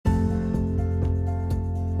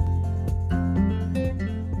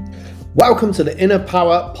Welcome to the Inner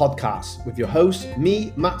Power Podcast with your hosts,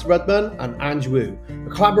 me, Matt Rudman, and Ange Wu. A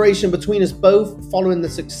collaboration between us both following the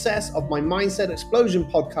success of my Mindset Explosion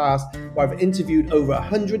podcast, where I've interviewed over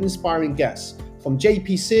 100 inspiring guests, from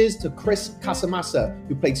JP Sears to Chris Casamassa,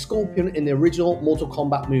 who played Scorpion in the original Mortal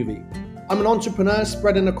Kombat movie. I'm an entrepreneur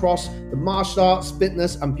spreading across the martial arts,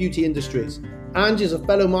 fitness, and beauty industries. Ange is a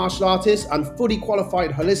fellow martial artist and fully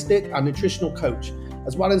qualified holistic and nutritional coach,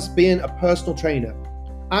 as well as being a personal trainer.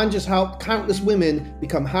 Ange has helped countless women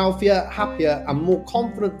become healthier, happier, and more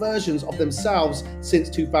confident versions of themselves since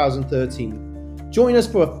 2013. Join us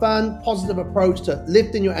for a fun, positive approach to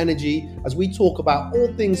lifting your energy as we talk about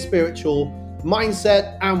all things spiritual,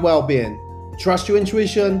 mindset, and well-being. Trust your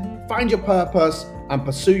intuition, find your purpose, and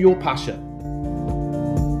pursue your passion.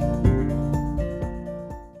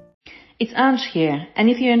 It's Ange here, and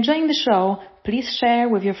if you're enjoying the show, please share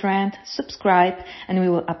with your friend, subscribe, and we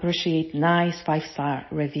will appreciate nice 5-star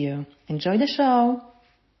review. Enjoy the show.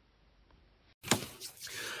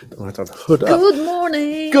 Good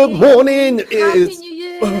morning. Good morning. Happy New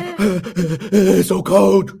Year. It's so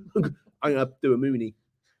cold. I'm going to do a Mooney.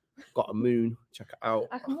 Got a moon. Check it out.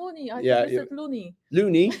 Mooney. I Yeah, think you said Looney.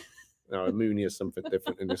 Looney? No, a Mooney is something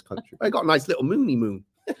different in this country. I got a nice little Mooney moon.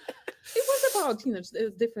 It was about,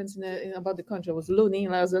 the difference about the country. It was Looney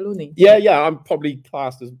and I was a Looney. Yeah. I'm probably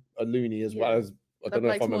classed as a Looney as well as, I don't know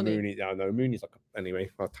if I'm Mooney. a Mooney. Yeah, no, Mooney's like, anyway,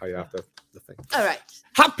 I'll tell you after the thing. All right.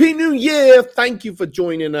 Happy New Year. Thank you for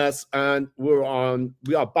joining us. And we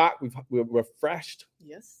are back. We're refreshed.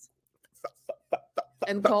 Yes.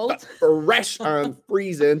 And cold. Fresh and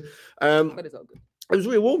freezing. But it's all good. It was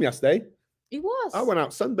really warm yesterday. It was. I went out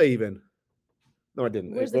sunbathing. No, I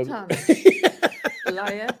didn't. Where's the tan?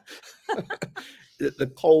 Liar.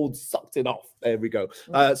 The cold sucked it off. There we go.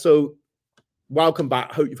 So welcome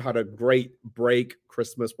back. Hope you've had a great break,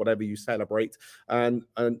 Christmas, whatever you celebrate. And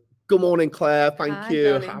good morning, Claire. Thank you.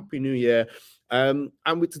 Darling. Happy New Year.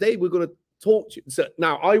 Today we're going to talk to you. So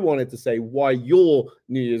now I wanted to say why your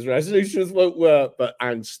New Year's resolutions won't work, but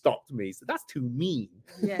Anne stopped me. So that's too mean.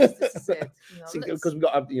 Yes, this is it. Because we've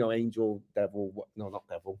got angel, devil. No, not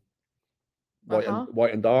devil.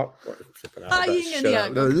 White and dark. Yin and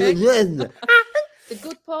yang, okay? The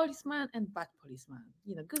good policeman and bad policeman.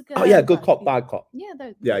 Good guy. Oh yeah, good cop, bad cop.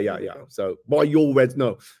 Yeah. Yeah. So why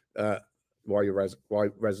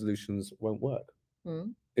resolutions won't work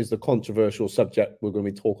is the controversial subject we're going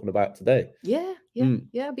to be talking about today. Yeah.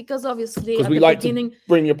 Because obviously, because we like to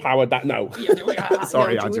bring your power down. No,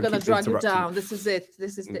 sorry, we're going to drag you down. This is it.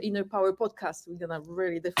 This is the Inner Power Podcast. We're going to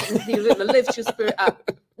really definitely lift your spirit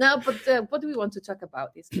up. Now, but what do we want to talk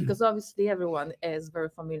about is because obviously everyone is very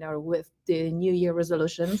familiar with the New Year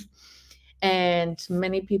resolutions, and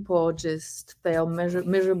many people just fail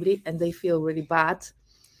miserably and they feel really bad.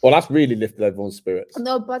 Well, that's really lifted everyone's spirits.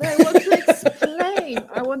 No, but I want to explain.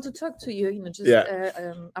 I want to talk to you,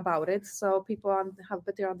 about it, so people have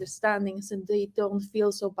better understandings and they don't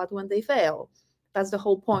feel so bad when they fail. That's the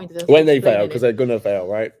whole point. When they fail, because they're gonna fail,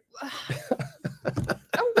 right?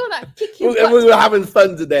 I'm gonna kick you. We were having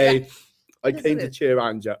fun today. Yeah. I came to cheer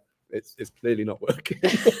Ange up. It's clearly not working.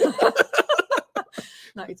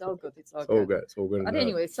 No, it's all good. It's all good. It's all good. But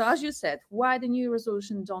anyway, so as you said, why the New Year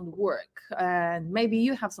resolution don't work? And maybe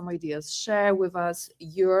you have some ideas. Share with us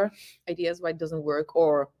your ideas why it doesn't work,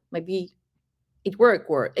 or maybe it work,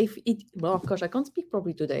 or if it. Well, of course, I can't speak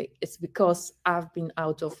properly today. It's because I've been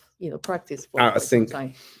out of practice for quite some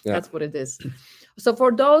time. Yeah. That's what it is. So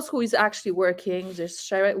for those who is actually working, just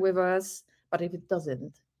share it with us. But if it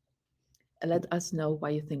doesn't, let us know why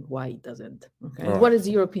you think why it doesn't. Okay. Right. What is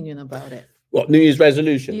your opinion about it? What, New Year's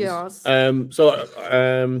resolutions? Yes. I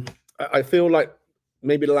feel like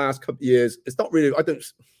maybe the last couple of years, it's not really. I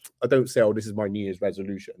don't say, oh, this is my New Year's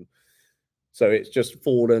resolution. So it's just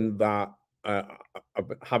fallen that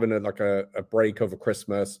having a break over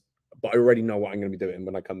Christmas, but I already know what I'm going to be doing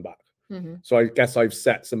when I come back. Mm-hmm. So I guess I've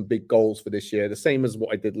set some big goals for this year, the same as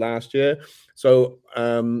what I did last year. So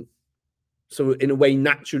in a way,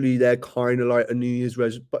 naturally, they're kind of like a New Year's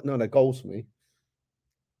resolution, but no, they're goals for me.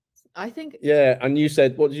 I think. Yeah, and you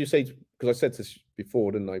said, what did you say? Because I said this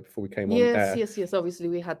before, didn't I? Before we came on air. Yes. Obviously,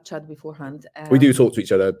 we had chat beforehand. We do talk to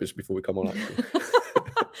each other just before we come on. Actually.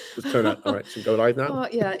 Just turn out. All right, should we go live now? Oh,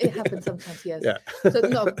 yeah, it happens sometimes. Yes. Yeah. So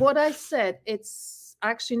no, what I said, it's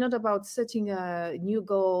actually not about setting a new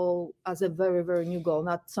goal as a very, very new goal.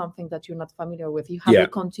 Not something that you're not familiar with. You have a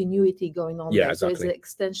continuity going on. Yeah, there. exactly. So it's an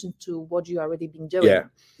extension to what you already been doing.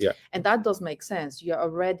 Yeah. And that does make sense. You're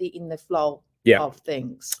already in the flow. Of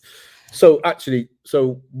things. So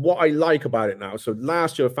what I like about it now, so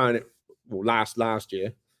last year I found it, well, last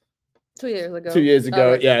year, 2 years ago. 2 years ago,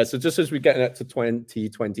 Alright. yeah. So just as we're getting up to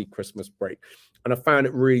 2020 Christmas break, and I found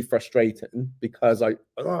it really frustrating because I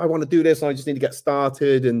want to do this, and I just need to get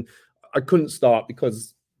started, and I couldn't start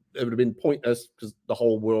because it would have been pointless because the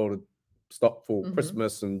whole world had stopped for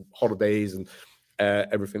Christmas and holidays and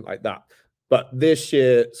everything like that. But this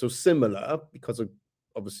year, so similar, because I've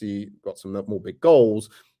obviously got some more big goals,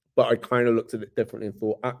 but I kind of looked at it differently and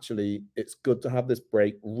thought, actually, it's good to have this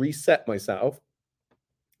break, reset myself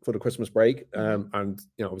for the Christmas break, and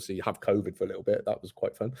obviously have COVID for a little bit. That was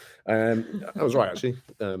quite fun. That was right, actually.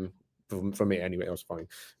 For me anyway, I was fine.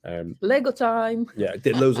 Lego time. Yeah, I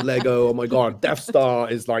did loads of Lego. Oh my god, Death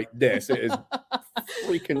Star is like this. It is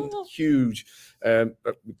freaking huge.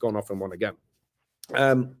 But we've gone off on one again.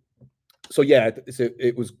 So yeah,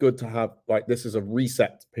 it was good to have like this is a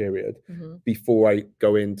reset period before I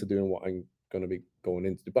go into doing what I'm going to be going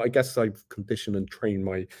into. But I guess I've conditioned and trained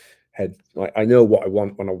my head. Like I know what I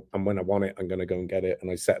want when I want it, I'm going to go and get it.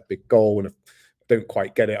 And I set a big goal, and if I don't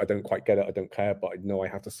quite get it, I don't quite get it. I don't care, but I know I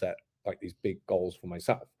have to set like these big goals for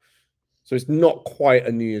myself. So it's not quite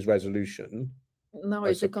a New Year's resolution. No,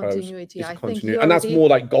 it's a continuity. I think and that's more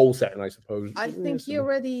like goal setting, I suppose. I think you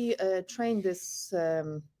already trained this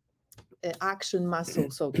action muscle,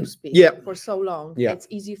 so to speak, for so long. It's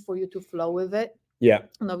easy for you to flow with it. Yeah.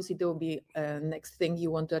 And obviously there will be next thing you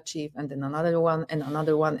want to achieve, and then another one, and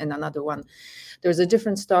another one, and another one. There's a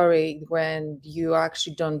different story when you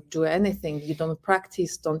actually don't do anything, you don't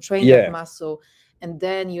practice, don't train that muscle, and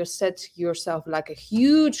then you set yourself like a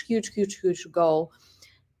huge goal,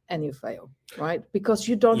 and you fail, right? Because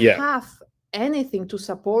you don't have anything to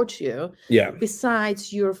support you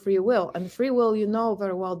besides your free will, and free will, you know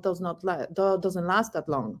very well, doesn't last that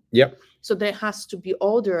long. So there has to be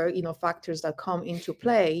other factors that come into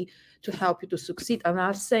play to help you to succeed. I'm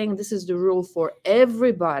not saying this is the rule for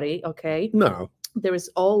everybody, okay? No, there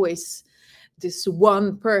is always this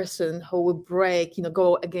one person who will break,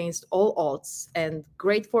 go against all odds, and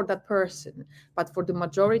great for that person. But for the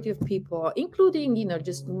majority of people, including,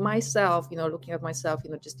 just myself, looking at myself,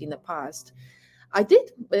 just in the past, I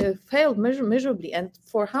did fail miserably. And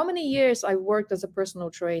for how many years I worked as a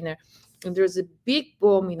personal trainer, and there's a big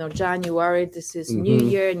boom, January, this is New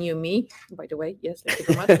Year, New Me, by the way. Yes, thank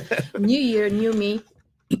you very much. New Year, New Me.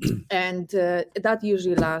 And that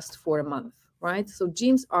usually lasts for a month. Right, so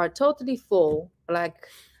gyms are totally full, like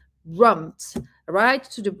rumped right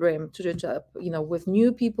to the brim, to the top, with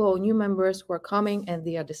new people, new members who are coming, and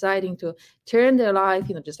they are deciding to turn their life,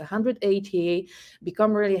 just 180,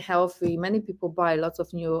 become really healthy. Many people buy lots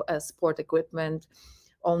of new sport equipment,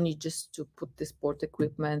 only just to put the sport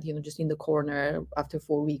equipment, just in the corner after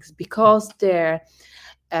 4 weeks, because their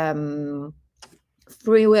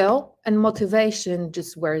free will and motivation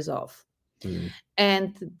just wears off.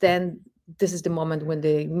 And then this is the moment when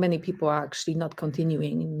many people are actually not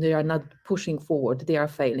continuing. They are not pushing forward. They are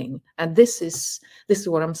failing. And this is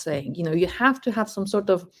what I'm saying. You have to have some sort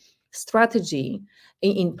of strategy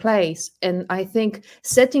in place. And I think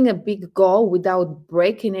setting a big goal without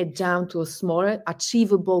breaking it down to smaller,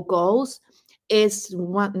 achievable goals is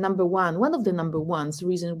one of the number ones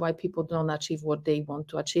reason why people don't achieve what they want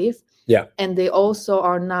to achieve. Yeah. And they also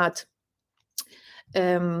are not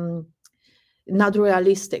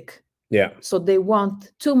realistic. Yeah. So they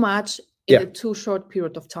want too much in a too short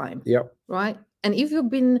period of time. Yeah. Right. And if you've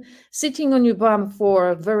been sitting on your bum for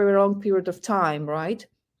a very long period of time, right,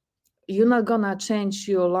 you're not gonna change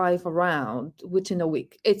your life around within a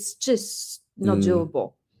week. It's just not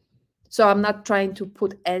doable. So I'm not trying to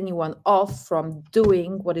put anyone off from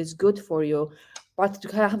doing what is good for you, but you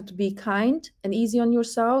have to be kind and easy on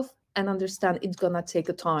yourself and understand it's gonna take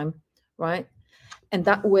a time, right? And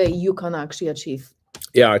that way you can actually achieve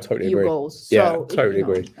I totally agree. Goals. Yeah, so, totally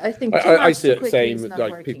agree. I think I see it the same.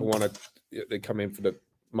 Like working. People want to, they come in for the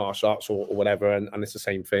martial arts or whatever, and it's the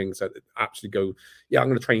same thing. So actually go, I'm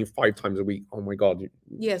going to train 5 times a week. Oh my god!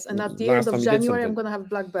 Yes, and at the end of January, I'm going to have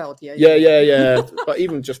black belt. Yeah. But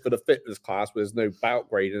even just for the fitness class, where there's no bout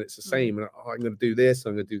grade, and it's the same. And I'm going to do this,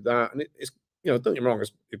 I'm going to do that, and it's don't get me wrong,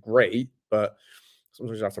 it's great, but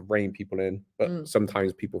sometimes you have to rein people in. But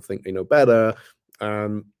sometimes people think they know better,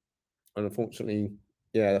 and unfortunately.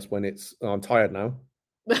 Yeah, that's when I'm tired now.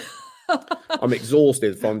 I'm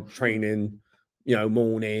exhausted from training,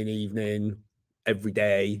 morning, evening, every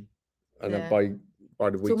day. And then by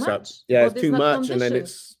the week's up. Yeah, it's too much. And then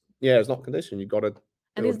it's not conditioned. You got to.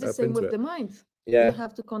 And it's the same with the mind. Yeah. You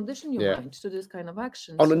have to condition your mind to this kind of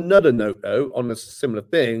action. On another note, though, on a similar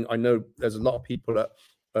thing, I know there's a lot of people that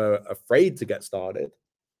are afraid to get started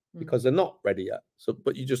because they're not ready yet. So,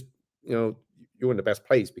 but you just, you're in the best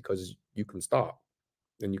place because you can start.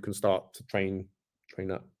 And you can start to train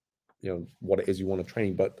up. what it is you want to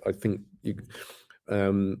train. But I think you,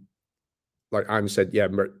 like Anne said,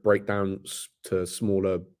 break down to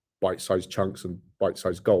smaller bite-sized chunks and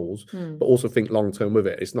bite-sized goals, but also think long-term with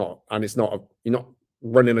it. You're not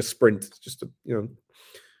running a sprint. It's just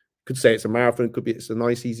could say it's a marathon. It could be it's a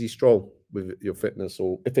nice easy stroll with your fitness,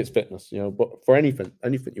 or if it's fitness, but for anything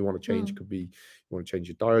you want to change, could be you want to change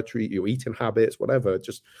your dietary, your eating habits, whatever.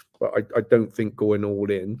 But I don't think going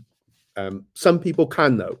all in. Some people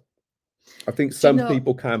can though. I think some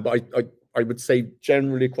people can, but I would say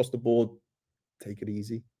generally across the board, take it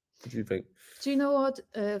easy. What do you think? Do you know what?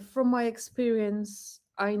 From my experience,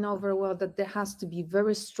 I know very well that there has to be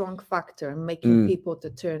very strong factor making people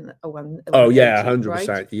to turn a 100%.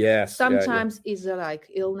 Right? Yes. Sometimes it's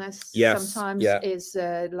like illness. Yes. Sometimes it's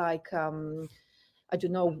like I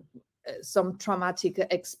don't know, some traumatic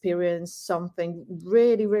experience, something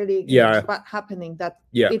really, really happening that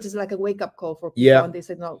it is like a wake-up call for people, and they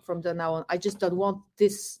said, no, from then now on, I just don't want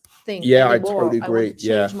this thing anymore. I totally agree. I want to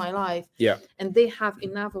change my life. And they have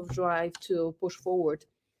enough of drive to push forward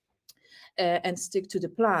and stick to the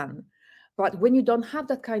plan. But when you don't have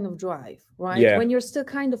that kind of drive, right? When you're still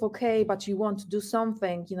kind of okay, but you want to do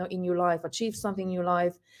something, in your life, achieve something in your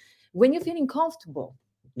life, when you're feeling comfortable,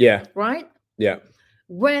 right?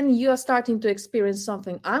 When you're starting to experience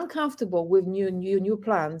something uncomfortable with new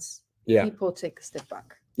plans, people take a step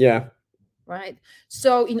back. Right.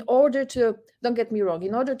 So in order to, don't get me wrong,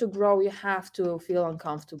 in order to grow, you have to feel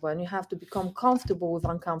uncomfortable and you have to become comfortable with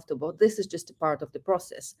uncomfortable. This is just a part of the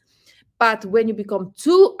process. But when you become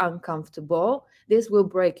too uncomfortable, this will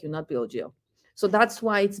break you, not build you. So that's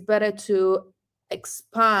why it's better to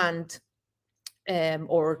expand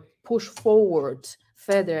or push forward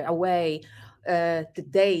further away the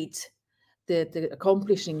date, the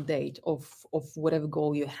accomplishing date of whatever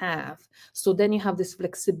goal you have. So then you have this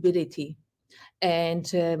flexibility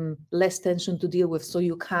and less tension to deal with. So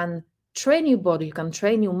you can train your body, you can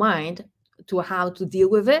train your mind to how to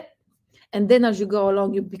deal with it. And then as you go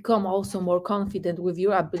along, you become also more confident with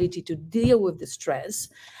your ability to deal with the stress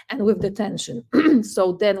and with the tension.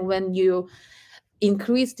 So then when you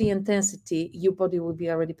increase the intensity, your body will be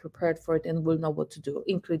already prepared for it and will know what to do,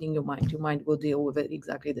 including your mind. Your mind will deal with it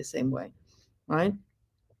exactly the same way, right?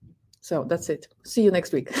 So that's it. See you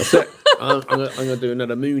next week. That's it. I'm gonna do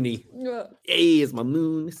another Mooney. Hey, it's my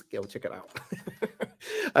moon. Let's go check it out.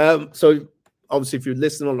 So obviously, if you're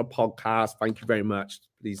listening on the podcast, thank you very much.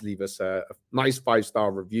 Please leave us a nice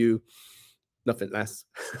 5-star review. Nothing less.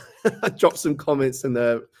 Drop some comments and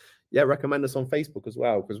recommend us on Facebook as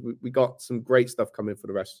well, because we got some great stuff coming for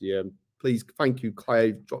the rest of the year. Please, thank you,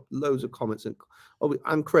 Clay. Drop loads of comments and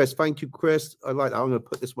Chris. Thank you, Chris. I like that. I'm going to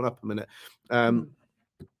put this one up a minute. I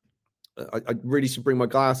really should bring my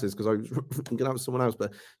glasses because I was going to have someone else.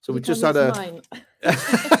 But so we just had a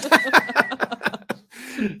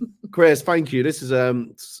Chris. Thank you. This is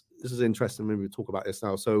interesting. Maybe we'll talk about this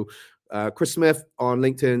now. So Chris Smith on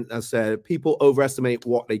LinkedIn has said, people overestimate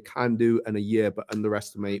what they can do in a year, but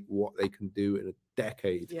underestimate what they can do in a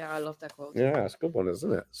decade. Yeah, I love that quote. Yeah, it's a good one,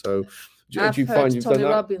 isn't it? So I've heard Tony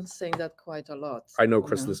Robbins saying that quite a lot. I know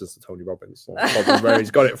Chris listens to Tony Robbins, so probably where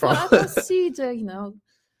he's got it from. I can see the, you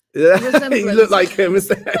look like him.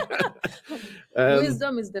 Wisdom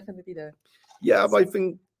is definitely there. Yeah, but I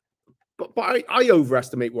think, but I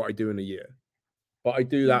overestimate what I do in a year. But I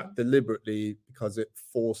do that deliberately because it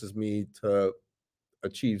forces me to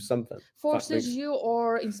achieve something. Forces you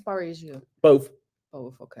or inspires you? Both.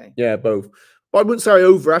 Both, okay. Yeah, both. But I wouldn't say I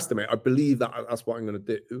overestimate. I believe that that's what I'm going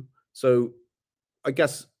to do. So I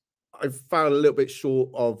guess I found a little bit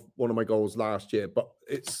short of one of my goals last year, but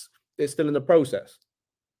it's still in the process.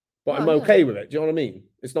 But I'm okay with it. Do you know what I mean?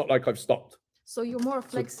 It's not like I've stopped. So you're more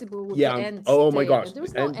flexible with the end. Oh my gosh.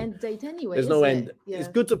 There's no end date anyway. There's no end. Yeah. It's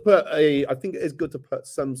good to put I think it is good to put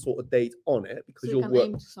some sort of date on it because so you can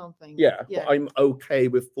aim to something. Yeah, but I'm okay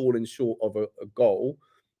with falling short of a goal,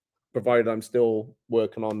 provided I'm still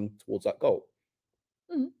working on towards that goal.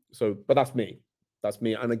 Mm-hmm. So, but that's me. That's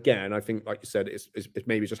me. And again, I think, like you said, it's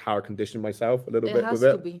maybe just how I condition myself a little bit with it. It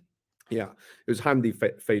has to be. Yeah, it was handy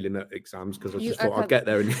failing at exams because I just thought I'd get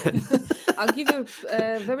there in the end. I'll give you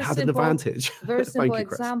a very simple advantage. Very simple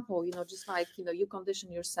example. Just like you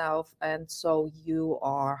condition yourself, and so you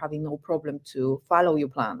are having no problem to follow your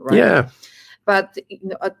plan, right? Yeah. But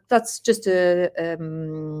that's just a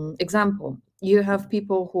example. You have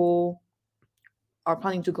people who are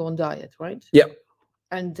planning to go on diet, right? Yeah.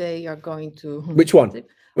 And they are going to which one?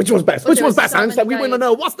 Which one's best? Which one's best? And we want to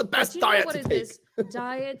know what's the best diet to take.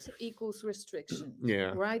 Diet equals restriction.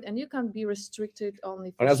 Yeah. Right? And you can be restricted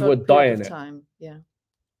only for a short period of time. Yeah.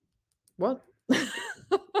 What?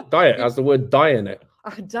 Diet has the word die in it.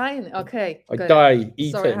 Dying. Okay. I good. die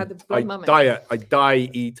eating. Sorry, I had the blood moment. diet. I die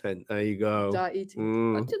eating. There you go. Die eating.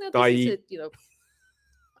 Mm, But, you know, die this is eat. it, you know.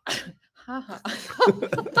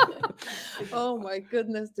 Oh my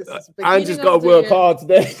goodness, this is Ange just beginning got of to the work year. hard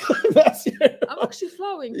today. That's you. I'm actually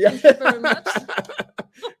flowing. Yeah. Thank you very much.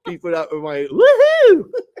 Keep it up with my woohoo.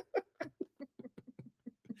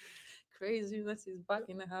 Craziness is back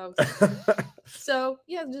in the house. So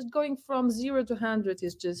yeah, just going from 0 to 100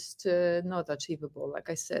 is just not achievable. Like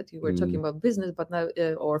I said, you were talking about business, but now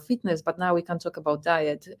or fitness, but now we can talk about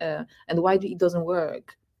diet and why it doesn't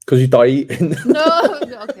work. Because you die eating. No,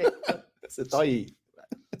 okay. It's a die eat.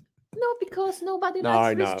 No, because nobody No,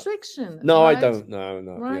 likes I know. restriction. No, right? I don't. No.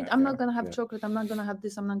 Right? Yeah, I'm yeah, not gonna have yeah. chocolate. I'm not gonna have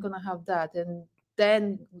this. I'm not gonna have that. And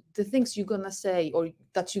then the things you're gonna say or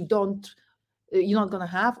that you don't, you're not gonna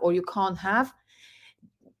have or you can't have,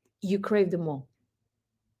 you crave them more.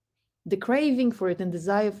 The craving for it and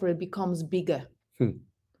desire for it becomes bigger.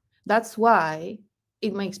 That's why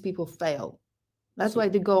it makes people fail. That's why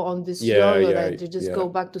they go on this yo-yo that they just go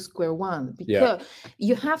back to square one, because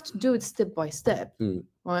you have to do it step by step,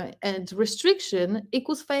 right? And restriction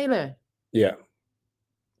equals failure. Yeah.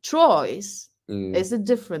 Choice is a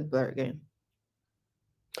different bargain.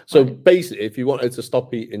 So basically, if you wanted to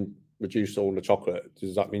stop eating, reduce all the chocolate,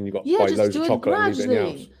 does that mean you got to buy loads of chocolate and leave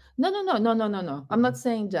anything else? No. I'm not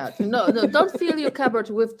saying that. No. Don't fill your cupboard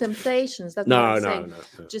with temptations. That's what I'm saying.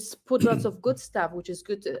 No. Just put lots of good stuff, which is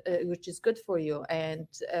good for you. And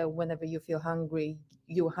whenever you feel hungry,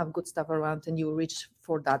 you have good stuff around, and you reach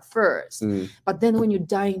for that first. But then, when you're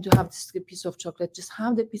dying to have this piece of chocolate, just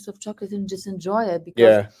have the piece of chocolate and just enjoy it.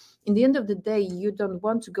 Because in the end of the day, you don't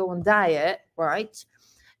want to go on diet, right?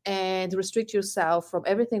 And restrict yourself from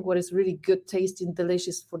everything what is really good, tasty, and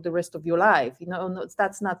delicious for the rest of your life. You know, no,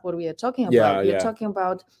 that's not what we are talking about. We're talking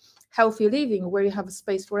about healthy living, where you have a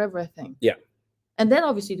space for everything. Yeah. And then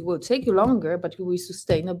obviously it will take you longer, but it will be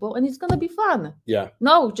sustainable and it's gonna be fun. Yeah.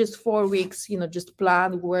 No, just 4 weeks, you know, just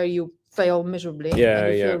plan where you fail miserably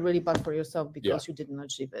and you feel really bad for yourself because you didn't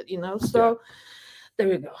achieve it, you know. So there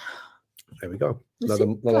you go. There we go. Another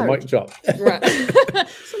mic drop. Right.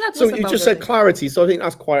 So you just said clarity. So I think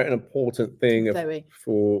that's quite an important thing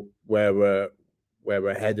for where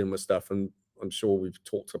we're heading with stuff. And I'm sure we've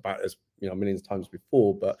talked about this, you know, millions of times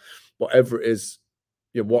before. But whatever it is,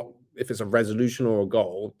 you know, if it's a resolution or a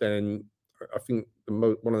goal, then I think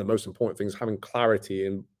one of the most important things is having clarity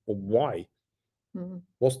in why.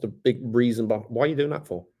 What's the big reason behind why are you doing that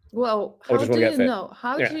for? Well, how do you know?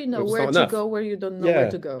 How do you know where to go where you don't know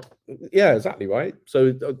where to go? Yeah, exactly right.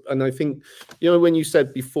 So, and I think, you know, when you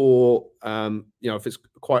said before, you know, if it's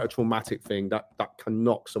quite a traumatic thing, that can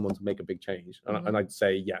knock someone to make a big change, and I'd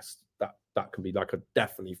say yes, that can be like a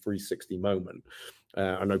definitely 360 moment.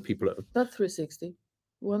 I know people that's 360,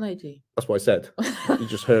 180. That's what I said. You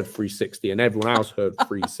just heard 360, and everyone else heard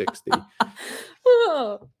 360.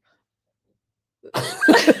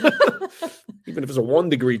 Even if it's a 1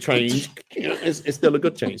 degree change, it's still a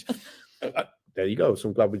good change. There you go. So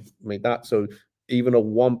I'm glad we made that. So even a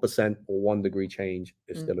 1% or 1 degree change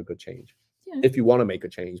is still a good change if you want to make a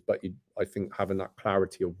change. But I think having that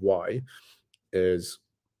clarity of why is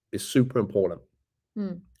super important.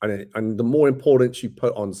 And the more importance you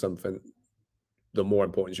put on something, the more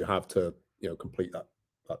importance you have to, you know, complete that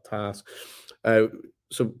task.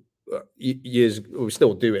 So years, we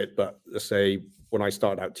still do it, but let's say when I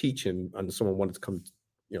started out teaching and someone wanted to come,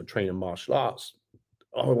 you know, train in martial arts,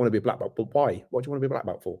 I want to be a black belt. But why? What do you want to be a black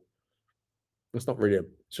belt for? It's not really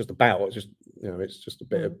it's just a belt. It's just, you know, it's just a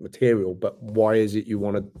bit of material. But why is it you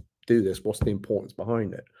want to do this? What's the importance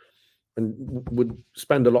behind it? And would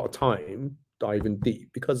spend a lot of time diving deep,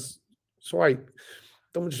 because it's right.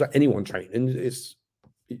 Don't just let anyone training. It's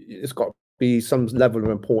got to be some level of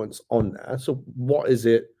importance on there. So what is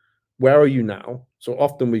it? Where are you now? So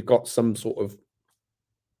often we've got some sort of,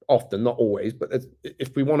 not always, but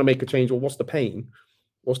if we want to make a change, well, what's the pain?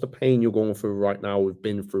 What's the pain you're going through right now, we've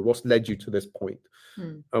been through? What's led you to this point?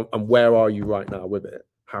 And where are you right now with it?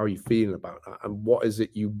 How are you feeling about that? And what is it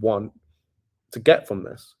you want to get from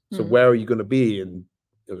this? So where are you going to be? And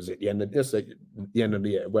it was at the end of this, at the end of the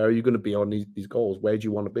year, where are you going to be on these goals? Where do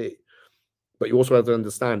you want to be? But you also have to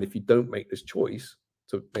understand, if you don't make this choice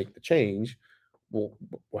to make the change, well,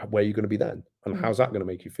 where are you going to be then? And how's that going to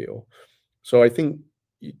make you feel? So I think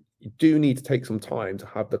you do need to take some time to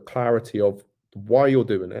have the clarity of why you're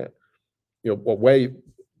doing it, you know,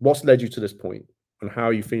 what's led you to this point, and how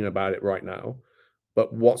are you feeling about it right now.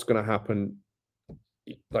 But what's going to happen,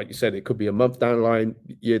 like you said, it could be a month down the line,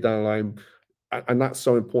 year down the line. And that's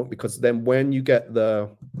so important, because then when you get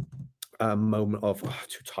the moment of, I'm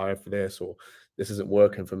too tired for this, or this isn't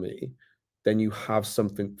working for me, then you have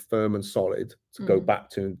something firm and solid to go back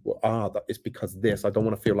to. Well, that it's because this. I don't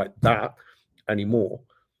want to feel like that anymore.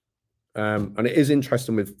 And it is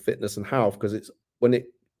interesting with fitness and health, because it's when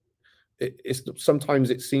it's sometimes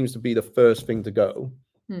it seems to be the first thing to go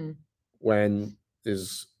when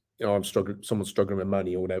there's, you know, someone's struggling with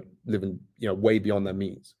money, or they're living, you know, way beyond their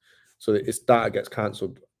means. So it's that gets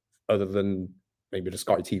cancelled, other than maybe the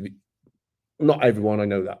Sky TV. Not everyone, I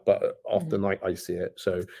know that, but often I see it.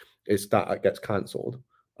 So it's that gets cancelled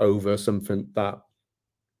over something that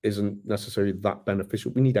isn't necessarily that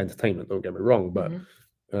beneficial. We need entertainment, don't get me wrong, but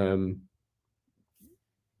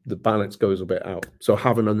the balance goes a bit out. So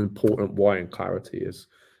having an important why and clarity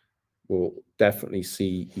will definitely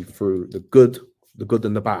see you through the good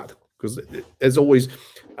and the bad, because there's always,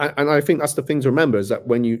 and I think that's the thing to remember, is that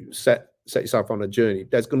when you set yourself on a journey,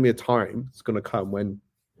 there's going to be a time it's going to come when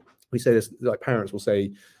we say this, like parents will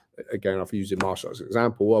say, again, I've used martial arts as an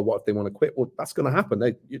example, well, what if they want to quit? Well, that's going to happen.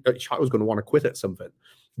 A child's going to want to quit at something.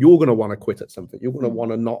 You're going to want to quit at something. You're going to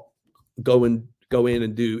want to not go in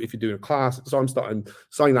and do, if you're doing a class. So I'm starting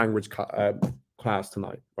sign language class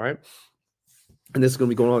tonight, right? And this is going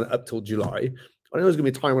to be going on up till July. I know there's going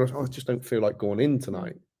to be a time when I just don't feel like going in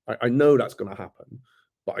tonight. I know that's going to happen,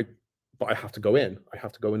 but I have to go in. I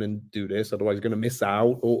have to go in and do this, otherwise I'm going to miss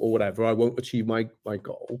out or whatever. I won't achieve my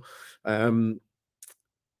goal. And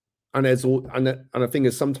there's all, and the thing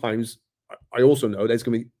is, sometimes I also know there's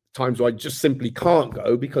going to be times where I just simply can't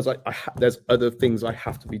go, because there's other things I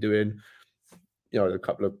have to be doing. You know, a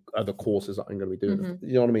couple of other courses that I'm going to be doing.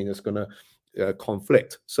 You know what I mean? It's going to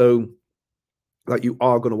conflict. So, like, you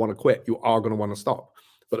are going to want to quit. You are going to want to stop.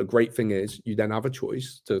 But the great thing is, you then have a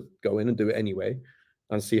choice to go in and do it anyway,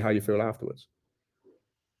 and see how you feel afterwards.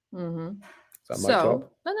 Is that mic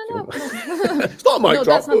drop? No. It's not a mic drop. No,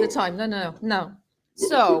 that's not the time. No.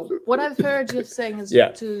 So what I've heard you saying is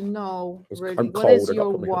to know really what is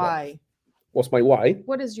your why. What's my why?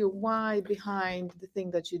 What is your why behind the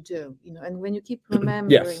thing that you do? You know, and when you keep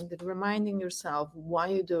remembering that, reminding yourself why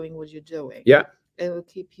you're doing what you're doing, it will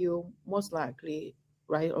keep you most likely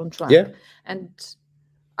right on track. And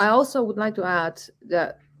I also would like to add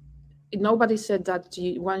that nobody said that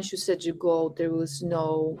once you set your goal, there was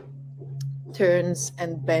no turns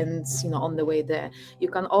and bends, you know, on the way there. You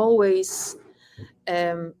can always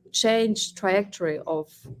change trajectory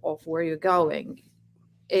of where you're going.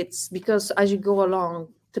 It's because as you go along,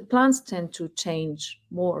 the plans tend to change,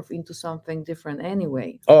 morph into something different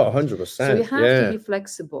anyway. Oh, 100%. So you have to be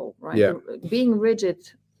flexible, right? Being rigid,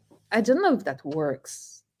 I don't know if that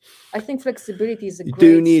works. I think flexibility is a great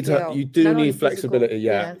skill. You do need flexibility.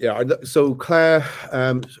 So Claire,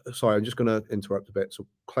 sorry, I'm just going to interrupt a bit. So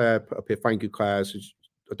Claire put up here, thank you, Claire. So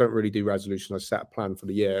I don't really do resolutions. I set a plan for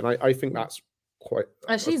the year, and I think that's quite.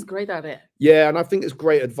 And she's great at it. Yeah, and I think it's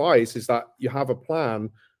great advice is that you have a plan,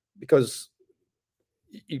 because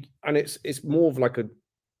it's more of like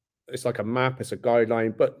it's like a map, it's a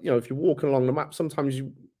guideline. But you know, if you're walking along the map, sometimes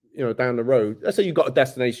you know, down the road, let's say you've got a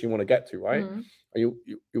destination you want to get to, right? And you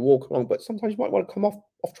walk along, but sometimes you might want to come off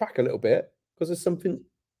track a little bit, because there's something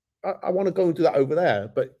I want to go and do that over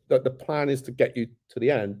there. But the plan is to get you to the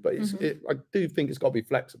end. But I do think it's got to be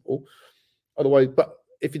flexible. Otherwise, but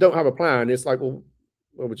if you don't have a plan, it's like, well,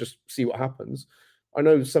 we'll just see what happens. I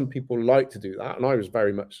know some people like to do that, and I was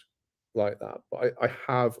very much like that. But I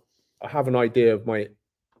have an idea of my.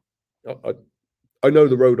 I know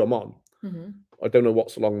the road I'm on. I don't know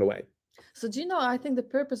what's along the way. So do you know? I think the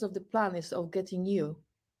purpose of the plan is of getting you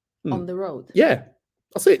on the road. Yeah,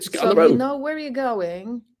 that's it. Just get on the road. You know where you're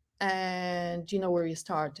going, and you know where you're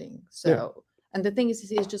starting. So. And the thing is,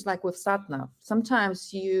 it's just like with SatNav.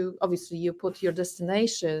 Sometimes you put your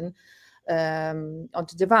destination on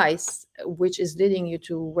the device, which is leading you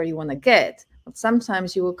to where you want to get. But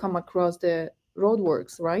sometimes you will come across the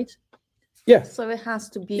roadworks, right? Yeah. So it has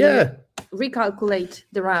to be recalculate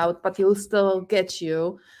the route, but it will still get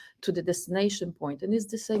you to the destination point. And it's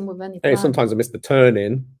the same with any plan. Hey, sometimes I miss the turn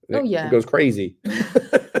in. It goes crazy.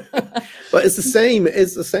 But it's the same.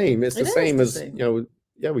 It's the same. It's the same as, you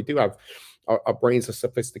know, we do have. Our brains are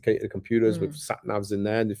sophisticated computers with sat navs in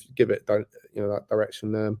there, and if you give it, you know, that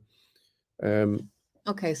direction there.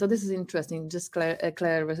 Okay, so this is interesting. Just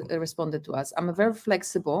Claire responded to us. I'm very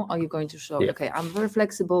flexible. Are you going to show? Okay, I'm very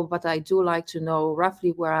flexible, but I do like to know roughly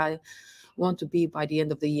where I want to be by the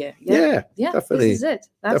end of the year. Yeah, definitely. This is it.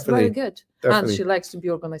 That's very good. Definitely. And she likes to be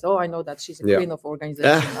organized. Oh, I know that she's a queen of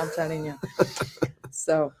organization. I'm telling you.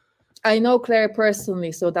 So I know Claire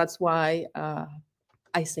personally, so that's why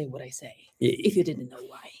I say what I say. If you didn't know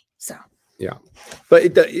why. So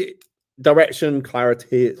but direction,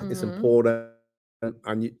 clarity is important.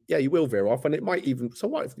 and you will veer off, and it might even, so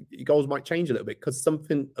what if your goals might change a little bit because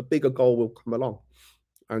a bigger goal will come along.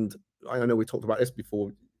 And I know we talked about this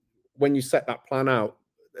before. When you set that plan out,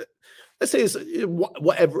 let's say it's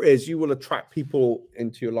whatever it is, you will attract people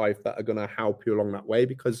into your life that are going to help you along that way,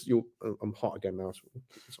 because I'm hot again now, so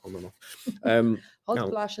it's on and off. Hot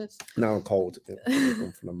flashes. Now I'm cold.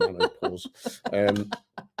 From the menopause.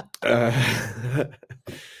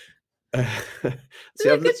 See,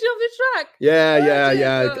 I get you off the track.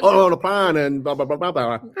 Yeah. On a plan and blah blah blah blah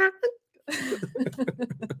blah.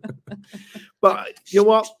 But you know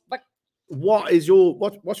what? What's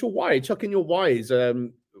your why? Chuck in your whys.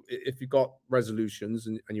 If you've got resolutions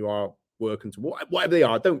and you are working to whatever they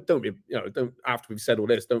are, don't be, don't, after we've said all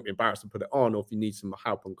this, don't be embarrassed to put it on. Or if you need some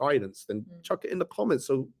help and guidance, then chuck it in the comments,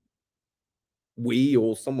 so we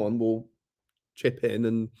or someone will chip in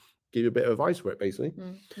and give you a bit of advice for it, basically.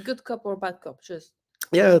 Good cop or bad cop, just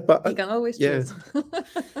but you can always choose. But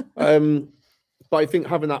I think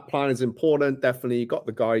having that plan is important. Definitely, you got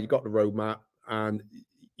the guide, you got the roadmap, and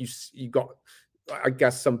you got. I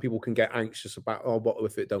guess some people can get anxious about, what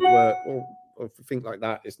if it don't work? Or if you think like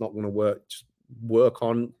that, it's not going to work. Just work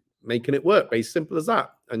on making it work. Basically, simple as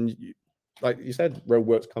that. And like you said,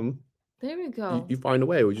 roadworks come. There we go. You find a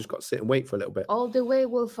way, or you just got to sit and wait for a little bit. All the way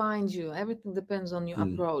will find you. Everything depends on your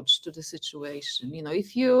approach to the situation.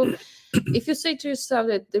 If you say to yourself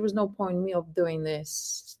that there is no point in me of doing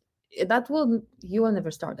this, you will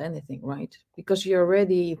never start anything, right? Because you're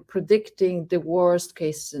already predicting the worst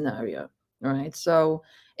case scenario, right? So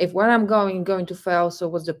if where I'm going to fail, so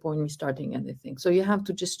what's the point in me starting anything? So you have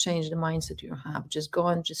to just change the mindset you have. Just go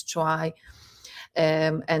and just try,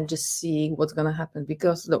 and just see what's going to happen.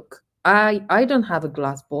 Because look, I don't have a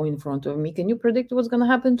glass ball in front of me. Can you predict what's going to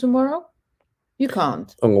happen tomorrow? You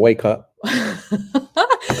can't. I'm going to wake up.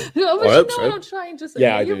 What I'm trying to say.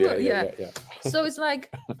 Yeah, I do. Yeah. So it's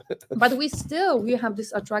like, but we have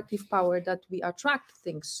this attractive power that we attract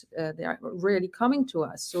things. They are really coming to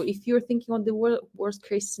us. So if you're thinking on the worst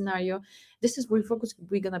case scenario, this is where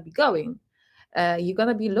we're going to be going. You're going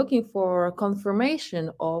to be looking for confirmation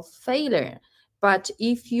of failure. But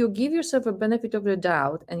if you give yourself a benefit of the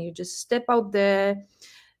doubt and you just step out there,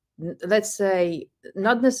 let's say,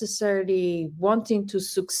 not necessarily wanting to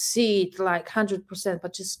succeed like 100%,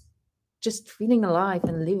 but just feeling alive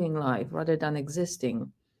and living life rather than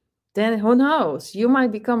existing, then who knows? You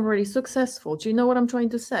might become really successful. Do you know what I'm trying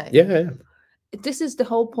to say? Yeah. This is the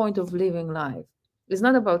whole point of living life. It's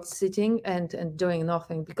not about sitting and doing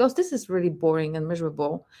nothing, because this is really boring and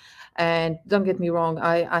miserable. And don't get me wrong,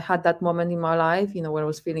 I had that moment in my life, where I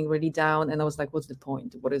was feeling really down, and I was like, what's the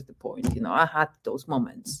point? What is the point? I had those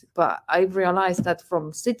moments. But I realized that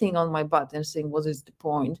from sitting on my butt and saying, what is the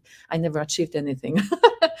point? I never achieved anything.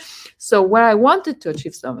 So where I wanted to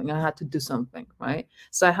achieve something, I had to do something, right?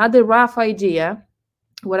 So I had a rough idea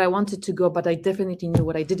where I wanted to go, but I definitely knew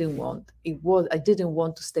what I didn't want. I didn't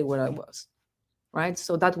want to stay where I was, right?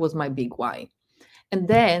 So that was my big why. And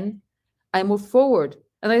then I moved forward.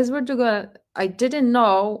 And I swear to God, I didn't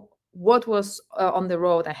know what was on the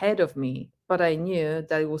road ahead of me, but I knew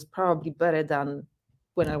that it was probably better than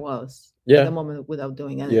when I was at the moment without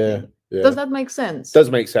doing anything. Yeah. Does that make sense? It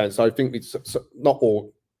does make sense. I think it's not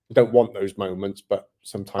all. We don't want those moments, but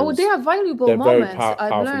sometimes they are valuable moments.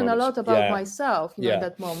 I've learned a lot about myself, in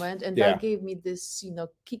that moment, and that gave me this,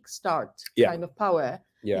 kickstart kind of power.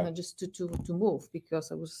 Just to move,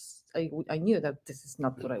 because I knew that this is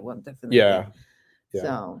not what I want, definitely. Yeah.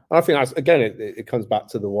 So I think that's, again, it comes back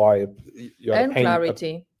to the why. You had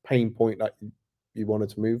clarity, a pain point that you wanted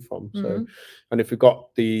to move from. So, and if you've got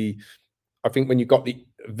I think when you've got the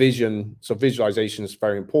vision, so visualization is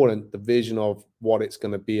very important, the vision of what it's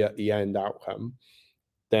going to be at the end outcome,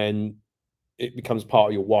 then it becomes part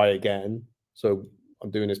of your why again. So I'm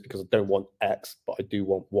doing this because I don't want X, but I do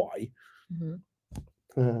want Y.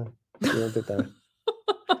 I did that.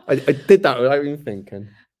 I did that without even thinking.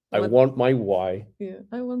 I want my why. Yeah,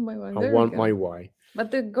 I want my why. I want my why.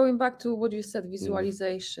 But then going back to what you said,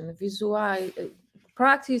 visualization,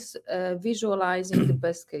 practice visualizing the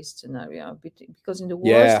best case scenario, because in the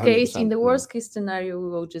worst case scenario, we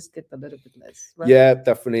will just get a little bit less. Right? Yeah,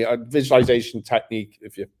 definitely. A visualization technique,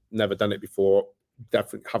 if you've never done it before,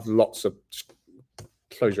 definitely have lots of,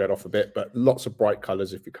 close your head off a bit, but lots of bright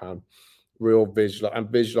colors if you can. Real visual, and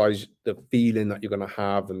visualize the feeling that you're going to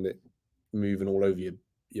have, and it moving all over your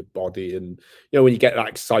body. And when you get that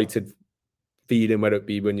excited feeling, whether it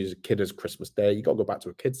be when you're a kid as Christmas Day, you got to go back to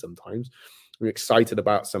a kid sometimes. You're excited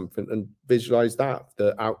about something and visualize that,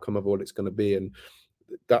 the outcome of what it's going to be. And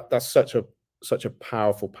that's such a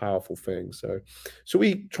powerful thing. So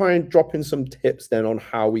we try and drop in some tips then on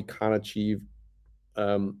how we can achieve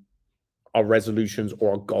our resolutions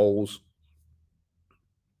or our goals?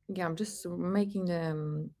 Yeah, I'm just making a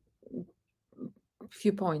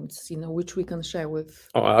few points, which we can share with.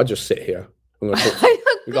 Oh, I'll just sit here. I'm gonna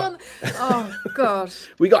talk. Oh gosh.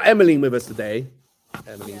 We got Emmeline with us today.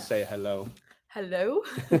 Emmeline, say hello. Hello.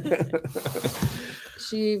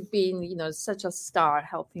 She's been, such a star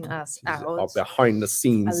helping us out behind the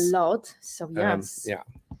scenes a lot. So yes.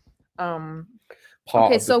 Part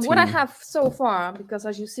okay, of the so what I team. have so far, because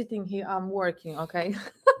as you're sitting here, I'm working, okay?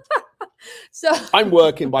 So I'm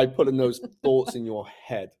working by putting those thoughts in your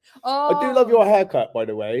head. I do love your haircut, by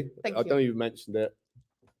the way. Thank I you. don't know if you mentioned it.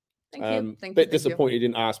 Thank you. Thank Bit you. disappointed you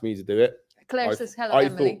didn't ask me to do it. Claire says hello,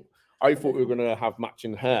 Emily. I thought we were going to have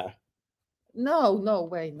matching hair. No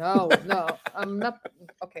way. No. I'm not.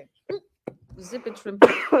 Okay. Zip it, shrimp.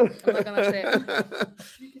 I'm not going to say it.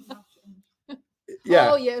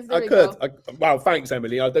 Yeah. Oh, yes. There I we could. go. Wow, thanks,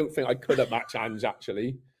 Emily. I don't think I could have matched Ange,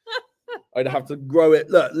 actually. I'd have to grow it.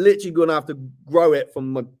 Look, literally going to have to grow it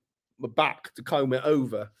from my back to comb it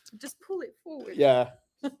over. Just pull it forward. Yeah.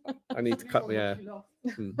 I need to cut my hair.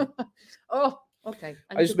 Oh, okay.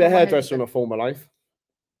 I used to be a hairdresser in my former life.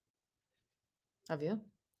 Have you?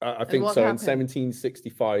 I think so. In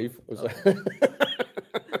 1765 was.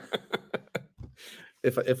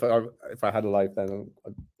 If I had a life then,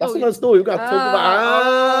 that's another story. We've got to talk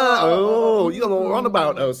about. You got all on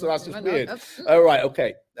about those, so that's just weird. All right,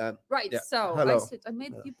 okay. Right. Yeah. So Hello. I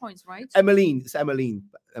made a few points, right? Emmeline, it's Emmeline.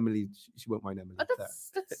 Emily, she won't mind Emily.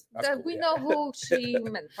 That's cool, we yeah. know who she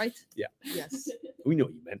meant, right? Yeah. Yes. We know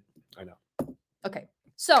what you meant. I know. Okay.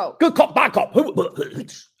 So Good cop, bad cop.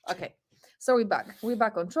 okay. So we're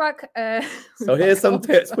back on track. So here's some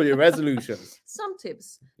tips for your resolutions. Some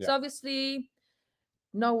tips. Yeah. So obviously,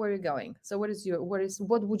 know where you're going. So what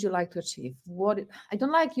would you like to achieve? I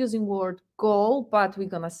don't like using word goal, but we're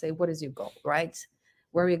gonna say what is your goal, right?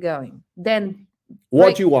 Where are you going? Then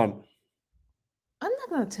What do you want? I'm not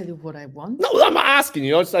gonna tell you what I want. No, I'm not asking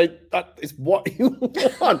you. I'd say that is what you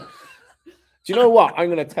want. Do you know what? I'm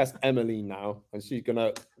going to test Emily now, and she's going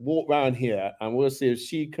to walk around here, and we'll see if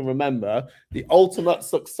she can remember the ultimate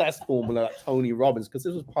success formula that Tony Robbins, because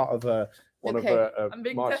this was part of one of her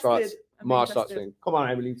martial arts thing. Come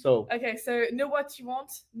on, Emily. So okay, so know what you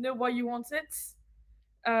want, know why you want it,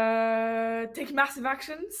 take massive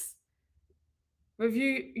actions,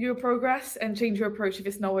 review your progress, and change your approach if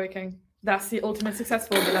it's not working. That's the ultimate success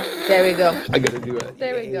formula. There we go. I'm going to do it.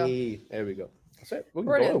 There we go. There we go. That's it. We're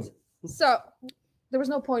Brilliant. go. So there was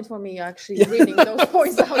no point for me actually reading those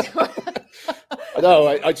points out. I know.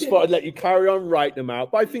 I just thought I'd let you carry on writing them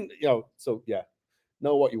out. But I think, so yeah,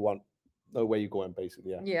 know what you want, know where you're going,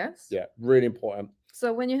 basically. Yeah. Yes. Yeah. Really important.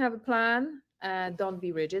 So when you have a plan, don't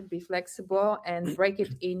be rigid, be flexible, and break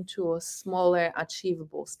it into smaller,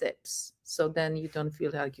 achievable steps. So then you don't feel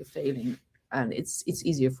like you're failing, and it's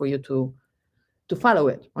easier for you to follow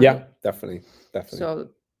it. Right? Yeah, definitely. So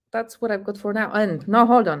that's what I've got for now. And now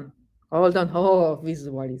hold on. Oh,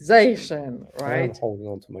 visualization, right? I'm holding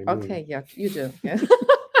on to my moon. Okay, yeah, you do. Yeah.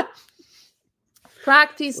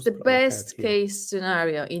 Practice the best case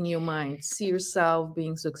scenario in your mind. See yourself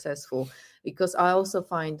being successful, because I also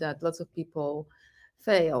find that lots of people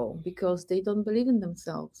fail because they don't believe in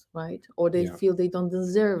themselves, right? Or they feel they don't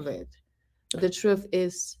deserve it. But the truth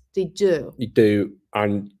is they do. You do.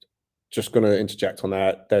 And just going to interject on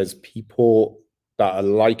that. There's people that are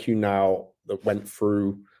like you now that went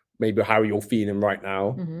through maybe how you're feeling right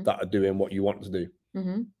now that are doing what you want to do.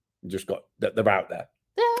 You just got that they're out there.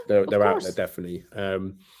 Yeah, they're out there, definitely.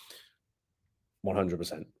 100%.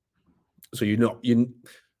 So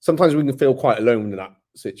sometimes we can feel quite alone in that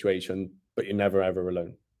situation, but you're never ever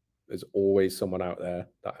alone. There's always someone out there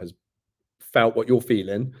that has felt what you're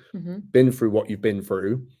feeling, been through what you've been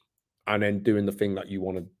through, and then doing the thing that you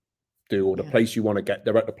want to do, or the place you want to get.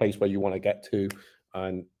 They're at the place where you want to get to,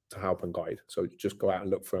 and to help and guide. So just go out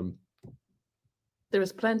and look for them. There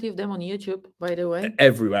is plenty of them on YouTube, by the way.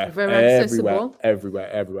 Everywhere. Very accessible.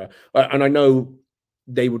 Everywhere. And I know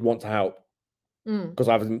they would want to help, because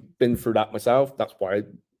I haven't been through that myself. That's why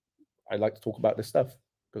I like to talk about this stuff,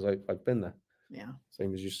 because I've been there. Yeah.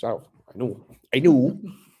 Same as yourself. I know.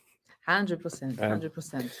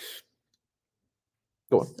 100%.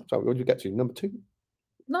 Go on. So what did you get to? Number 2?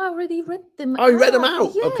 No, I already read them. Oh, you read them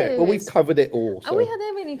out? Yes. Okay. Well, we've covered it all. So. And we had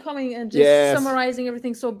Emily coming and just summarizing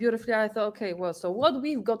everything so beautifully. I thought, okay, well, so what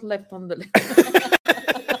we've got left on the list.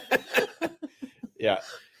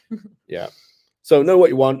 Yeah. So know what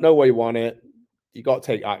you want, know where you want it. You got to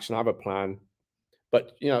take action, have a plan.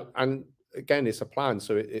 But, and again, it's a plan.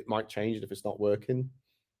 So it might change if it's not working.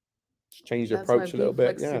 Just change the approach a little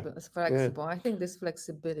bit. Yeah. It's flexible. I think this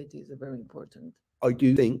flexibility is very important. I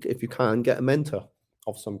do think if you can get a mentor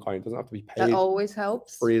of some kind, it doesn't have to be paid. That always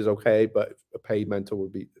helps. Free is okay, but a paid mentor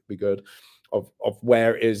would be good. Of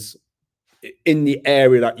where it is in the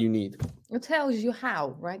area that you need. It tells you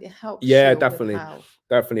how, right? It helps. Yeah, you with definitely. how.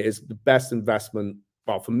 Definitely, it's the best investment.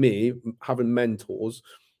 Well, for me, having mentors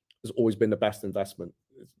has always been the best investment.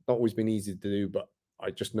 It's not always been easy to do, but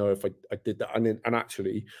I just know if I did that, and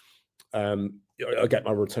actually, I get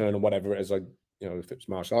my return or whatever it is. If it's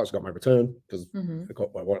martial arts, I got my return because I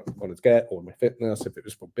got what I wanted to get, or my fitness. If it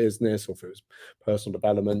was for business or if it was personal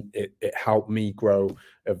development, it helped me grow,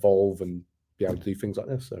 evolve, and be able to do things like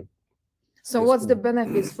this. So what's the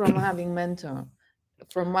benefits from having mentor?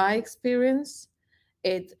 From my experience,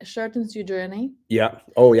 it shortens your journey. Yeah.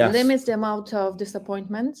 Oh, yes. Limits the amount of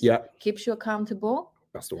disappointments. Yeah. Keeps you accountable.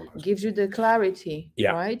 That's the one. Gives you the clarity.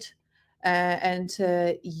 Yeah. Right. And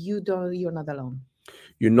you're not alone.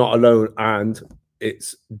 You're not alone, and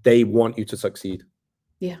they want you to succeed.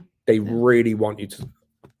 Yeah. They really want you to.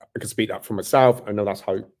 I can speak that for myself. I know that's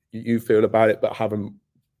how you feel about it, but having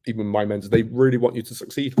even my mentors, they really want you to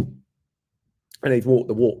succeed. And they've walked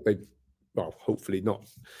the walk. Well, hopefully not.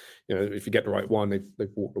 If you get the right one,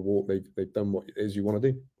 they've walked the walk. They've done what it is you want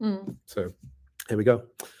to do. So here we go.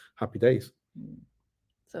 Happy days.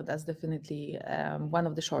 So that's definitely one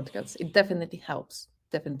of the shortcuts. It definitely helps.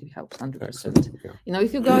 100%. Yeah.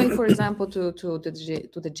 If you're going, for example, to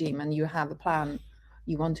the gym and you have a plan,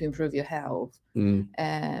 you want to improve your health, you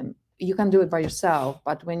can do it by yourself.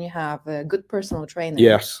 But when you have a good personal trainer,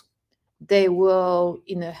 yes, they will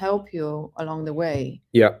help you along the way.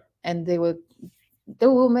 Yeah. And they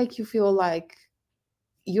will make you feel like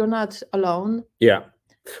you're not alone. Yeah.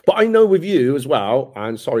 But I know with you as well,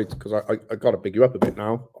 and sorry, because I got to big you up a bit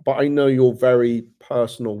now, but I know you're very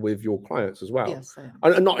personal with your clients as well. Yes, I am.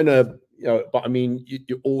 And not in a, but I mean,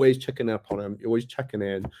 you're always checking up on them. You're always checking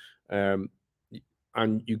in.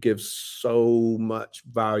 And you give so much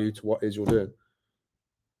value to what it is you're doing.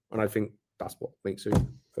 And I think that's what makes you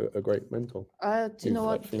a great mentor. Do you know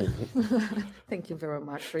what? Thank you very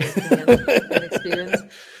much for your opinion and experience.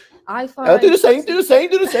 I find do the same.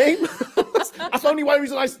 That's the only one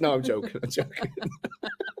reason no, I'm joking.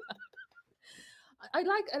 I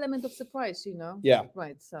like element of surprise, Yeah.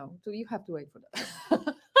 Right. So you have to wait for that.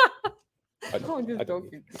 I'm just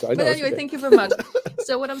joking. But anyway, thank you very much.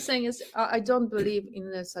 So what I'm saying is, I don't believe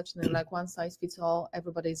in such thing like one size fits all.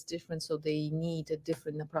 Everybody is different, so they need a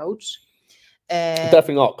different approach.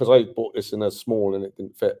 Definitely not, because I bought this in a small and it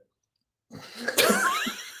didn't fit.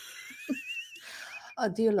 Oh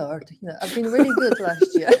dear Lord, I've been really good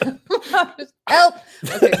last year. Help!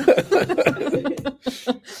 Okay.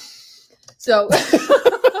 So,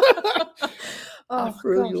 I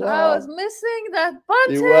was missing that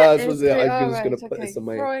button. You was it? I'm just going to put this on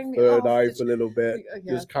my third eye for a little bit.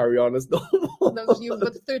 Yeah. Just carry on as normal. That was you,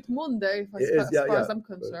 but third Monday, as far as I'm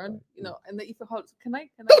concerned. And if you hold, can I?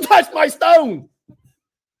 Don't touch my stone!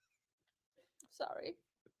 Sorry.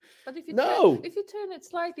 But if you turn it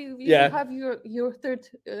slightly, you have your third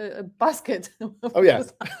basket. Oh yeah.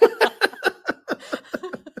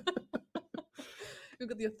 You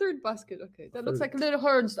got your third basket. Okay, that looks like a little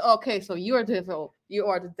horns. Okay, so you are the devil. You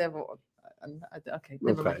are the devil. Okay,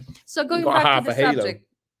 never mind. So going back to the subject.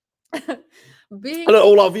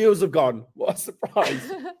 All our viewers have gone. What a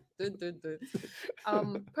surprise.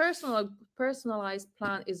 Personalized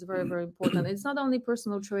plan is very, very important. It's not only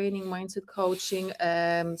personal training, mindset coaching,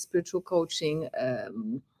 spiritual coaching,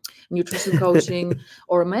 nutrition coaching,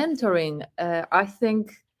 or mentoring. I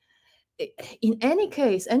think in any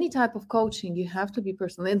case, any type of coaching, you have to be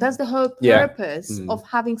personal, and that's the whole purpose of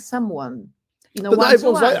having someone. But not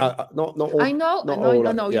everyone's like that. Not all. I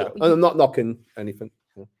know. Yeah. I'm not knocking anything.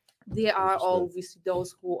 There are obviously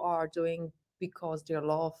those who are doing because they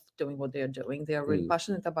love doing what they're doing. They are really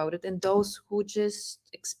passionate about it, and those who just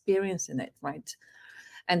experience in it, right?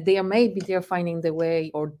 And they're finding the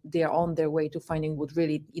way, or they're on their way to finding what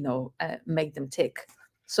really make them tick.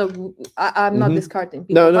 So I'm not discarding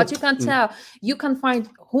people, but you can tell, you can find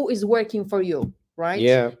who is working for you, right?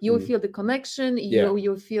 Yeah. You will feel the connection,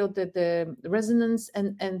 you'll feel the resonance,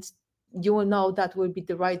 and you will know that will be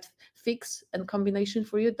the right fix and combination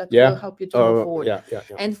for you that will help you to move forward. Yeah.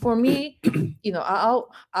 And for me, I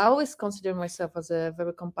always consider myself as a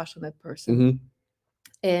very compassionate person.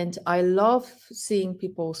 And I love seeing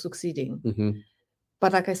people succeeding.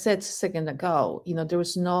 But like I said a second ago, there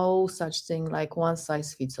is no such thing like one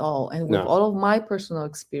size fits all. And with all of my personal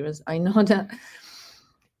experience, I know that,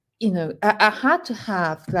 I had to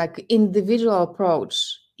have like individual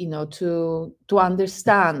approach, to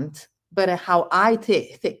understand better how I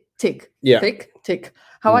tick,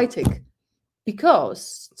 how I tick.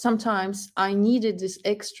 because sometimes I needed this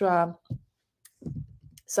extra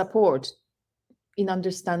support in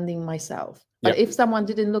understanding myself. But if someone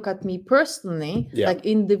didn't look at me personally, like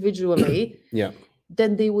individually,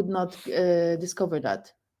 then they would not discover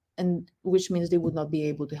that, and which means they would not be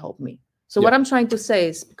able to help me. So what I'm trying to say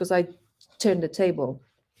is, because I turned the table,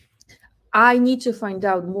 I need to find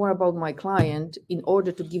out more about my client in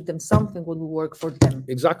order to give them something that will work for them.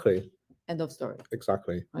 Exactly. End of story.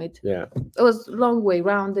 Exactly. Right? Yeah. It was a long way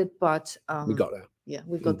around it, but we got there. Yeah,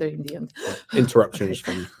 we got there in the end. Interruptions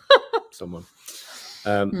from someone.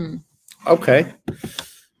 Okay.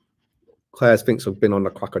 Claire thinks I've been on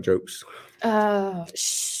the quacker jokes.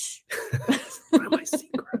 Shh. My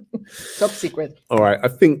secret. Top secret. All right. I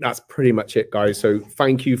think that's pretty much it, guys. So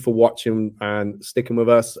thank you for watching and sticking with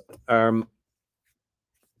us. I think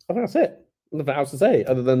that's it. Nothing else to say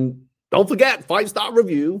other than don't forget 5-star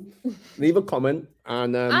review, leave a comment,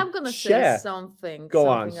 and I'm gonna share. say something. Go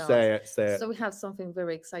on, else. say it. Say it. So we have something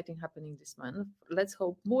very exciting happening this month. Let's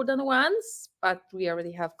hope more than once, but we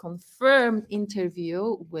already have confirmed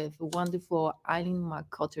interview with wonderful Eileen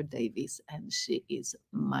McCutter Davis, and she is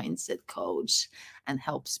mindset coach and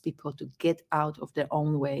helps people to get out of their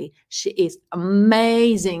own way. She is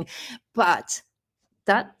amazing, but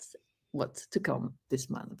that's what's to come this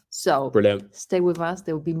month. So Brilliant. Stay with us.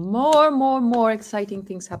 There will be more exciting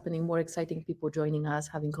things happening, more exciting people joining us,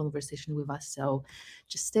 having conversation with us. So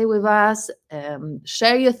just stay with us,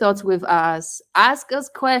 share your thoughts with us, ask us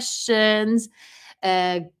questions,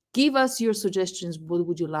 give us your suggestions. What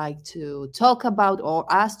would you like to talk about or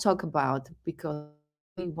us talk about? Because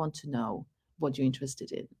we want to know what you're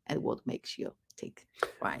interested in and what makes you tick.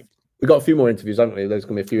 Right. We've got a few more interviews, haven't we? There's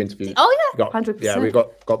going to be a few interviews. Oh, yeah, 100%. 100%. Yeah, we've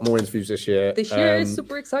got more interviews this year. This year is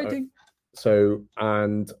super exciting. So,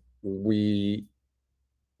 and we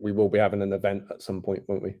will be having an event at some point,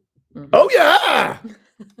 won't we? Mm-hmm. Oh, yeah!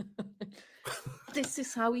 This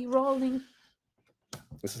is how we rolling.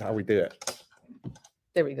 This is how we do it.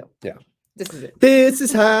 There we go. Yeah. This is it. This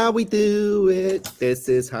is how we do it. This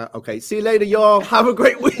is how... Okay, see you later, y'all. Have a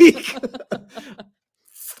great week.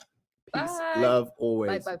 Peace, bye. Love,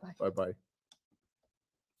 always. Bye. Bye.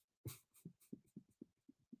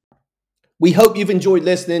 We hope you've enjoyed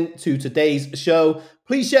listening to today's show.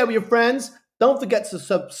 Please share with your friends. Don't forget to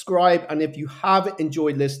subscribe. And if you have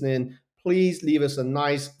enjoyed listening, please leave us a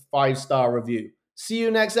nice 5-star review. See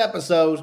you next episode.